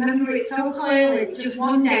here, and I remember it so clearly. Just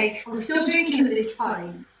one day, I was still drinking at this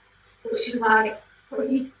point, but she was like, put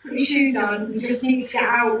your shoes on, you just need to get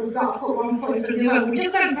out, we've got to put one foot in front of the other. We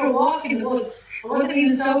just went for a walk in the woods. I wasn't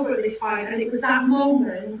even sober at this point, and it was that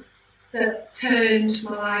moment that turned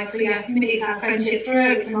my life. So yeah, for me it's our friendship, for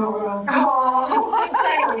her it's a motorhome. Oh,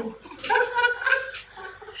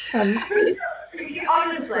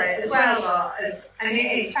 honestly, as well though, and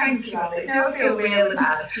it's thank you, Alex. Don't feel really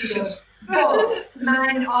bad. But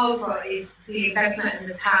mine also is the investment and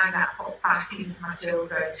the time that I put back into my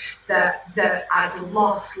children that I'd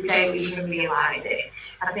lost without even realising.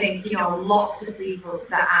 I think, lots of people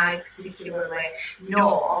that I particularly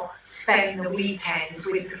know spend the weekends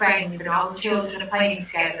with friends and all the children are playing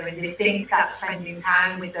together and they think that's spending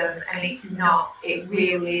time with them, and it's not. It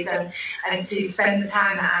really isn't. And to spend the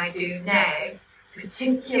time that I do now,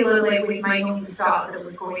 particularly with my youngest daughter that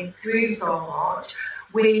was going through so much,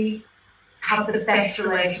 we have the best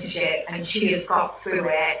relationship, and she has got through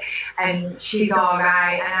it and she's all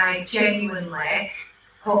right, and I genuinely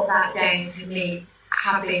put that down to me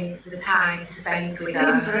having the time to spend with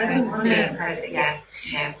her. Being present, yeah.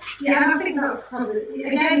 Yeah, and I think that's probably,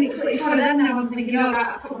 again, it's one of them now. I'm thinking,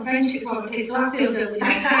 I put my friendship on my kids, so I feel really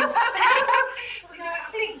nice. I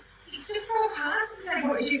think it's just so hard to say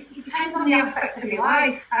what it depends on the aspect of your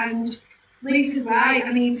life, and Lisa's right.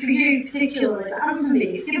 I mean, for you particularly, but for me,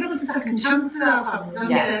 it's given us a second chance with our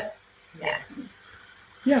families, hasn't it?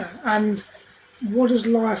 Yeah, and what does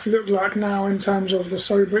life look like now in terms of the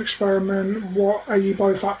Sober Experiment? What are you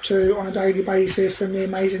both up to on a daily basis and the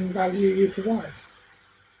amazing value you provide?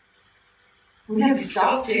 We never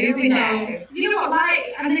stop, do we now? You know what,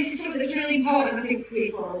 and this is something that's really important, I think, for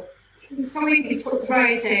people. It's so easy to put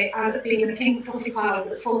sobriety as being a pink fluffy cloud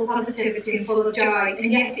that's full of positivity and full of joy,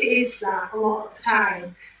 and yes, it is that a lot of the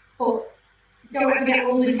time, but don't ever get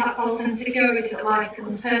lulled into that false sense of security that life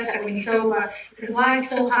becomes perfect when you're sober, because life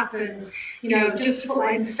still happens. Just to put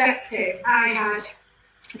that in perspective, I had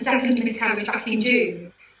a second miscarriage back in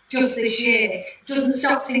June, just this year. It doesn't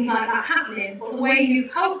stop things like that happening, but the way you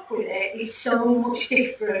cope with it is so much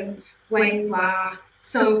different when you are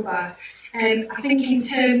sober. I think in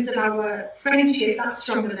terms of our friendship, that's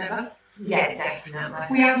stronger than ever. Yeah, definitely.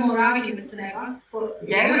 We have more arguments than ever. But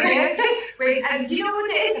yeah, we do. And do you know what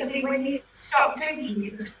it is? I think when you stop drinking,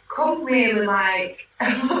 you become really a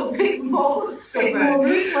little bit more stubborn.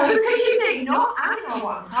 Because you think, no, I know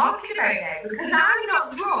what I'm talking about now. Because I'm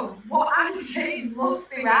not drunk. What I'm saying must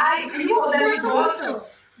be right. And you want to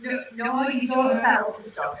No, you don't settle for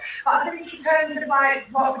stuff. But I think in terms of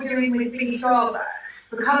what we're doing with being sober,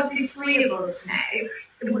 because there's 3 of us now,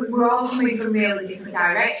 we're all coming from really different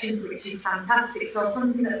directions, which is fantastic. So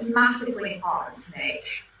something that's massively important to me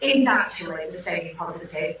is actually the staying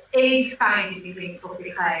positive, is finding your pink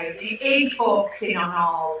fluffy cloud, it is focusing on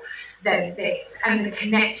all them things and the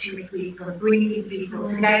connection with people and bringing people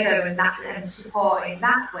together and supporting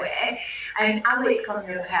that way. And Alex, on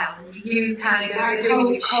the other hand, you kind of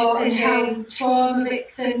doing coaching, trauma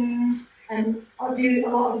victims. And I do a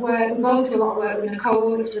lot of work, we both do a lot of work with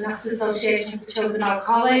NACOA, which is the National Association for Children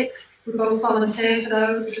Alcoholics. We both volunteer for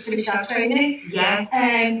those, we just finished our training.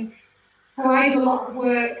 Yeah. So I do a lot of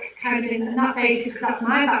work kind of in that basis, because that's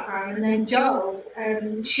my background. And then Jo,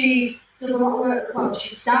 she does a lot of work, well,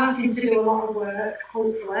 she's starting to do a lot of work,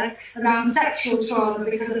 hopefully, around sexual trauma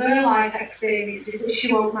because of her life experiences, which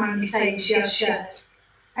she won't mind me saying she has shared.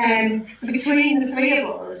 So between the 3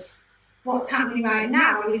 of us, what's happening right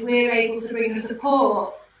now is we're able to bring a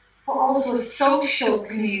support, but also a social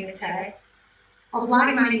community of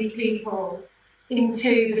like-minded people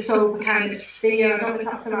into the sober kind of sphere. I don't know if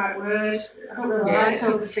that's the right word. I don't know the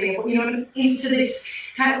sober sphere, but into this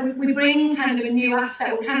kind of, we bring kind of a new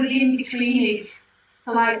aspect. We're kind of the in-betweenies.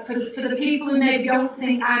 So for the people who maybe don't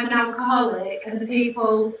think I'm an alcoholic and the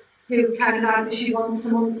people who kind of are just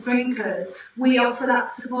once-a-month drinkers, we offer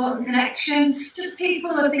that support and connection. Just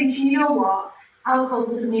people who are thinking, you know what, alcohol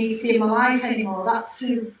doesn't need to be in my life anymore. That's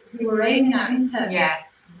who we're aiming at, isn't it? Yeah.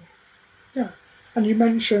 And you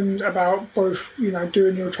mentioned about both,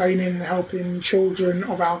 doing your training and helping children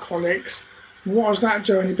of alcoholics. What has that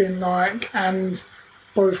journey been like? And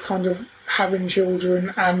both kind of having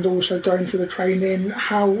children and also going through the training,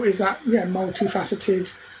 how is that,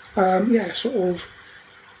 multifaceted, sort of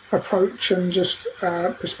approach and just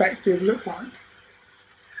perspective look like?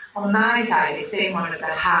 on my side, it's been one of the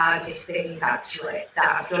hardest things actually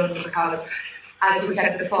that I've done, because, as we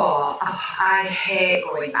said before, I hate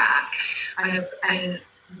going back, and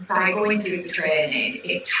by going through the training,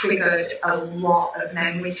 it triggered a lot of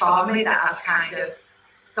memories for me that I've kind of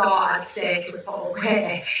thought I'd safely put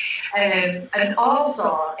away, and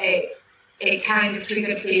also it kind of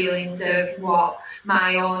triggered feelings of what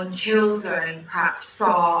my own children perhaps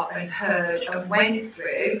saw and heard and went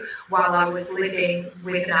through while I was living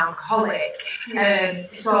with an alcoholic.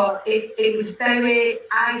 So it was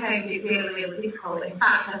I found it really, really difficult. In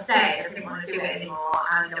fact, I said I didn't want to do it anymore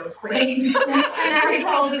and I was quitting. And I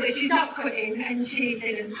told her that she's not quitting, and she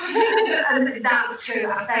didn't. And that's true.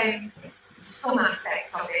 I found some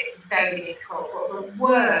aspects of it very difficult, but the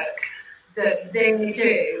work that they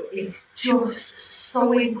do is just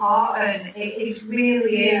so important. It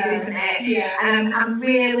really is, isn't it? Yeah. And I'm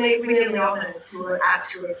really, really honoured to have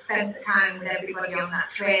actually spent the time with everybody on that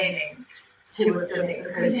training to have done it,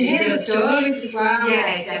 because to hear the stories as well.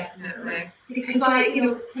 Yeah, definitely. Because,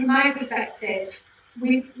 from my perspective,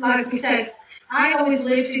 like we said, I always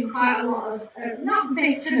lived in quite a lot of, not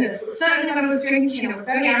bitterness, but certainly when I was drinking, I was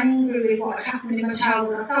very angry with what had happened in my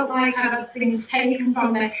childhood. I felt like I had things taken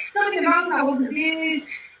from me. Don't get me wrong, I wasn't abused.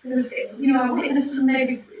 There was, I witnessed some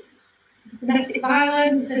maybe domestic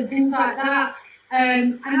violence and things like that.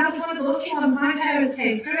 And I was one of the lucky ones. My parents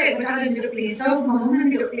came through it. My dad ended up being sober. My mum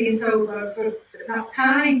ended up being sober for that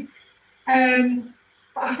time.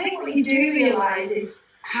 But I think what you do realise is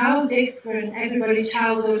how different everybody's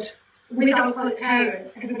childhood with alcoholic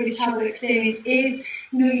parents, everybody's childhood experience is.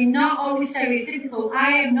 You're not always stereotypical.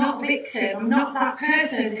 I am not a victim. I'm not that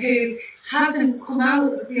person who hasn't come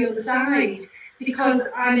out of the other side because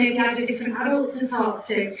I maybe had a different adult to talk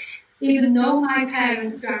to. Even though my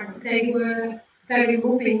parents drank, they were very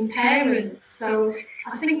loving parents. So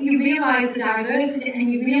I think you realise the diversity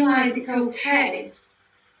and you realise it's okay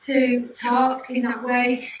to talk in that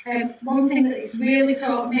way. One thing that it's really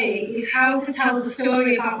taught me is how to tell the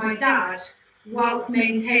story about my dad whilst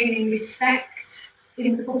maintaining respect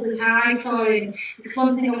in the public eye for him. Because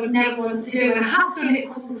one thing I would never want to do, and I have done it a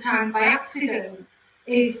couple of times by accident,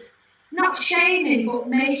 is not shaming but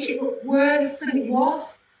make it look worse than it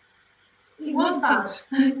was. It was bad.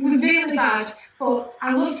 It was really bad, but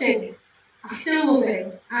I loved him. I still love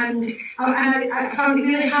him, and I found it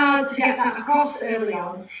really hard to get that across early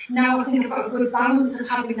on. Now I think I've got a good balance of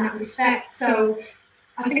having that respect. So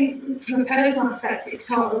I think from a personal aspect, it's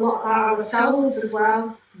taught us a lot about ourselves as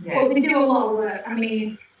well. Yeah. But we do a lot of work. I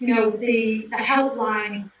mean, the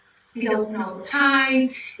helpline is open all the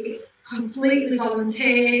time. It's completely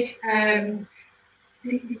volunteered.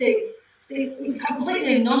 It's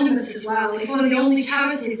completely anonymous as well. It's one of the only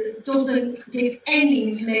charities that doesn't give any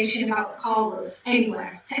information about the callers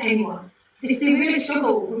anywhere to anyone. They really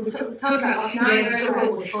struggled. We were talking about last night. They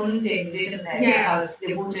struggled with funding, didn't they? Yeah. Because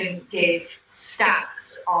they wouldn't give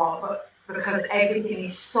stats because everything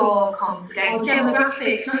is so confidential. Or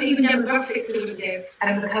demographics, not even demographics they wouldn't give.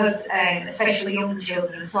 And because especially young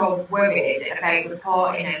children are so worried about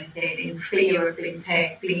reporting anything in fear of being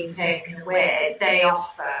taken away, they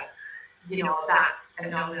offer that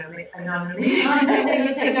anonymous.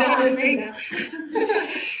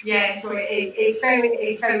 Yeah, so it's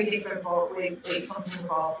very different, but it's something we're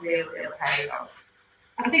both really, really proud of.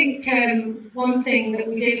 I think one thing that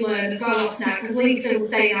we did learn as well last night, because Lisa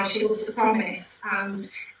was saying how she loves The Promise, and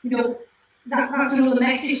that's another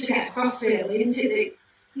message to get across really, isn't it?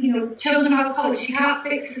 That children of alcoholics, you can't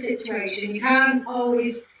fix the situation, you can't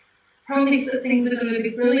always promise that things are going to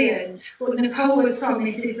be brilliant, but Nicola's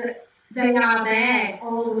promise is that they are there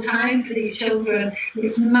all the time for these children.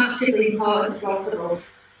 It's massively important to both of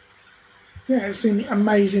us. Yeah, it's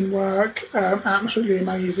amazing work, absolutely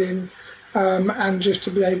amazing, and just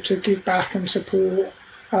to be able to give back and support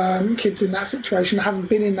kids in that situation. I haven't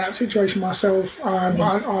been in that situation myself.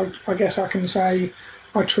 I guess I can say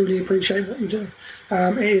I truly appreciate what you do.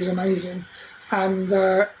 It is amazing. And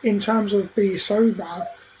in terms of Be Sober,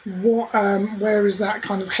 where is that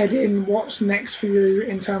kind of heading? What's next for you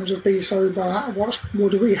in terms of Be Sober? What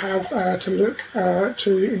do we have to look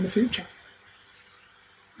to in the future?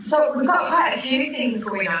 So we've got quite a few things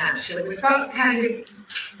going on actually. We've got kind of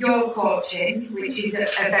your coaching, which is a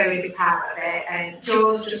very big part of it, and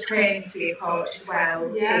Joe's just training to be a coach as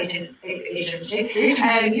well, yeah. isn't she?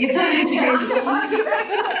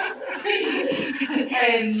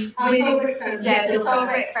 The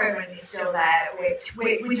Sober Experiment is still there, which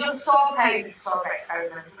we're just so proud of the Sober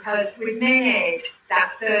Experiment because we've made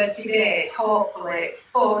that 30 days hopefully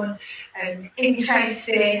fun and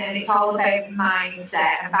interesting, and it's all about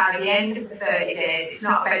mindset. And by the end of the 30 days, it's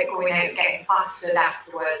not about going out and getting plastered after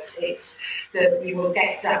afterwards. It's that you will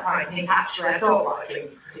get to that point and think, actually, I don't want to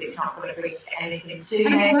drink because it's not going to bring anything to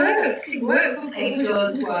And me. it works. It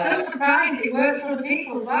does work. I'm so surprised it works for other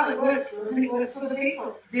people as well. It works for us and it works for other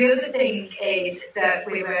people. The other thing is that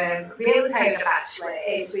we were really proud of actually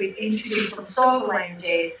is we've introduced some sober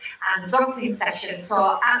lounges and drop-in sessions.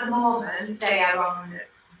 So at the moment they are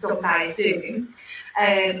done by Zoom.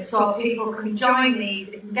 So people can join these,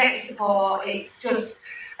 they can get support. It's just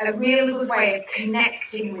a really good way of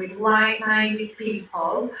connecting with like-minded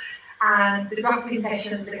people. And the drop-in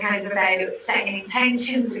sessions are kind of about setting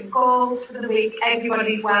intentions and goals for the week.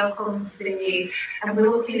 Everybody's welcome to these. And we're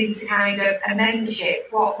looking into kind of a membership.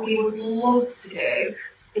 What we would love to do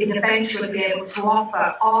is eventually be able to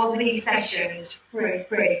offer all of these sessions free.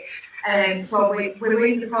 So we're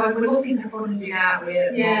in the process, we're looking for funding, aren't we?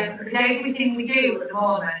 Yeah. Because everything we do at the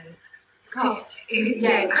moment Cost.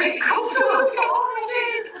 it costs a lot.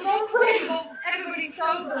 Everybody's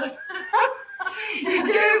sober.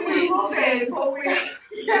 We love it, but we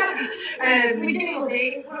do love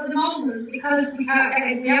it, but at the moment, because we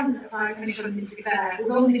haven't applied for any funding, to be fair,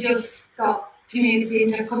 we've only just got community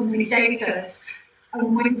interest company status,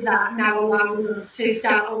 and with that now allows us to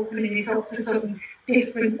start opening this up for some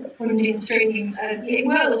different funding streams, and it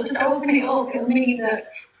will just open it up. It'll mean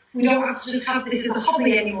that we don't have to just have this as a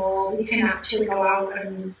hobby anymore. We can actually go out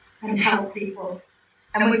and help people.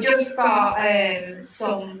 And we've just brought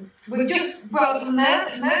some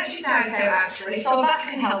merchandise out actually, so that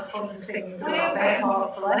can help fund things a little bit,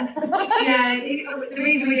 hopefully. Yeah, the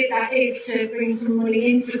reason we did that is to bring some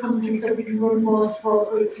money into the company so we can run more support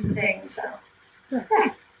groups and things. So, yeah.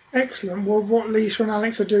 Excellent. Well, what Lisa and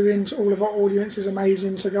Alex are doing to all of our audience is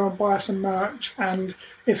amazing. So go and buy some merch, and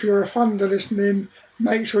if you're a funder listening,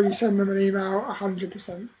 make sure you send them an email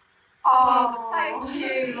 100%. Oh, thank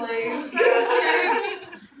you, Lou.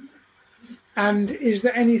 And is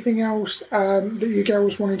there anything else that you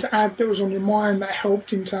girls wanted to add that was on your mind that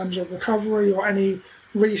helped in terms of recovery, or any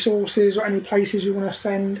resources or any places you want to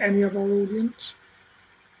send any of our audience?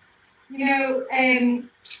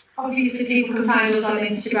 Obviously people can find us on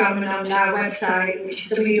Instagram and on our website, which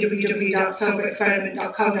is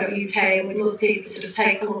www.soberexperiment.co.uk. We'd love people to just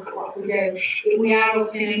take a look at what we do. We are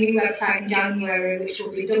opening a new website in January, which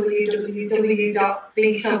will be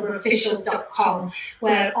www.besoberofficial.com,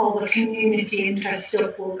 where all the community interest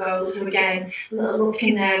stuff will go. So again, a little look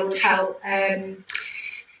in there would help. I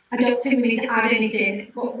don't think we need to add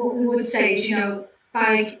anything, but what we would say is,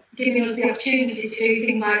 by giving us the opportunity to do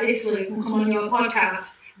things like this, Luke, and come on your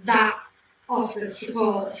podcast, that offers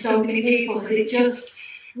support to so many people, because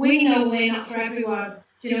we know we're not for everyone.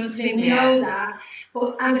 Do you know what I mean? We know that,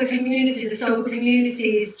 but as a community, the sober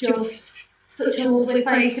community is just such a lovely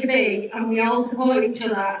place to be, and we all support each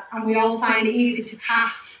other, and we all find it easy to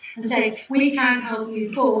pass and say, we can't help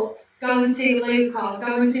you, but go and see Luke or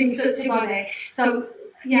go and see such a body. So,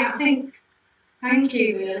 yeah, I think, thank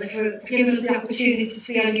you, really, for giving us the opportunity to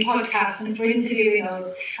be on your podcast and for interviewing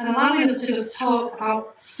us and allowing us to just talk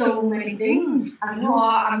about so many things. I know,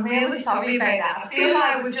 I'm really sorry about that. I feel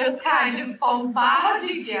like we just kind of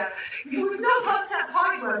bombarded you. We've not got to that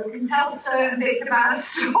point where we can tell certain bits about a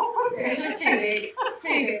story. It's too big.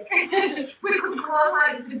 We could go on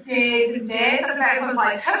like for days and days, and everyone's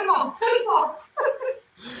like, turn them off.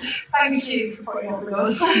 Thank you for putting up with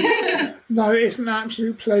us. No, it's an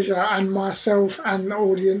absolute pleasure, and myself and the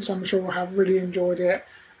audience, I'm sure, have really enjoyed it.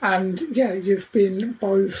 And yeah, you've been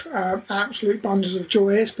both absolute bundles of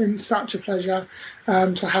joy. It's been such a pleasure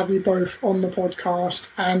to have you both on the podcast,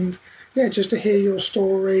 and yeah, just to hear your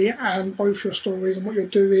story, and both your stories and what you're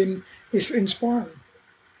doing is inspiring.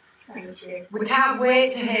 Thank you. We can't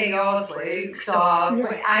wait to hear yours, Luke. So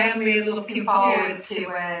I am really looking forward to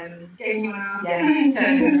getting you on. turning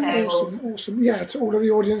the tables. Awesome. Yeah, to all of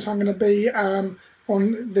the audience, I'm going to be on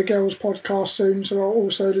the Girls podcast soon, so I'll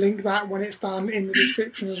also link that when it's done in the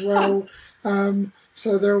description as well.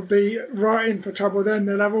 So they'll be right in for trouble then.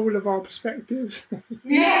 They'll have all of our perspectives.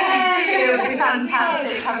 Yeah, it'll be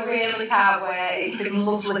fantastic. I really can't wait. It's been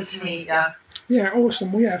lovely to meet you. Yeah,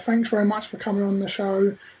 awesome. Well, yeah, thanks very much for coming on the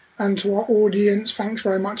show. And to our audience, thanks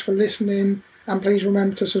very much for listening. And please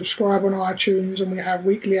remember to subscribe on iTunes, and we have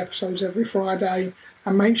weekly episodes every Friday.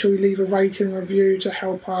 And make sure you leave a rating and review to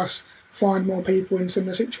help us find more people in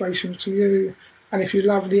similar situations to you. And if you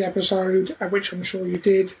loved the episode, which I'm sure you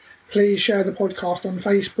did, please share the podcast on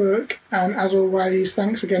Facebook. And as always,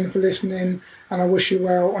 thanks again for listening, and I wish you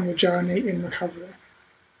well on your journey in recovery.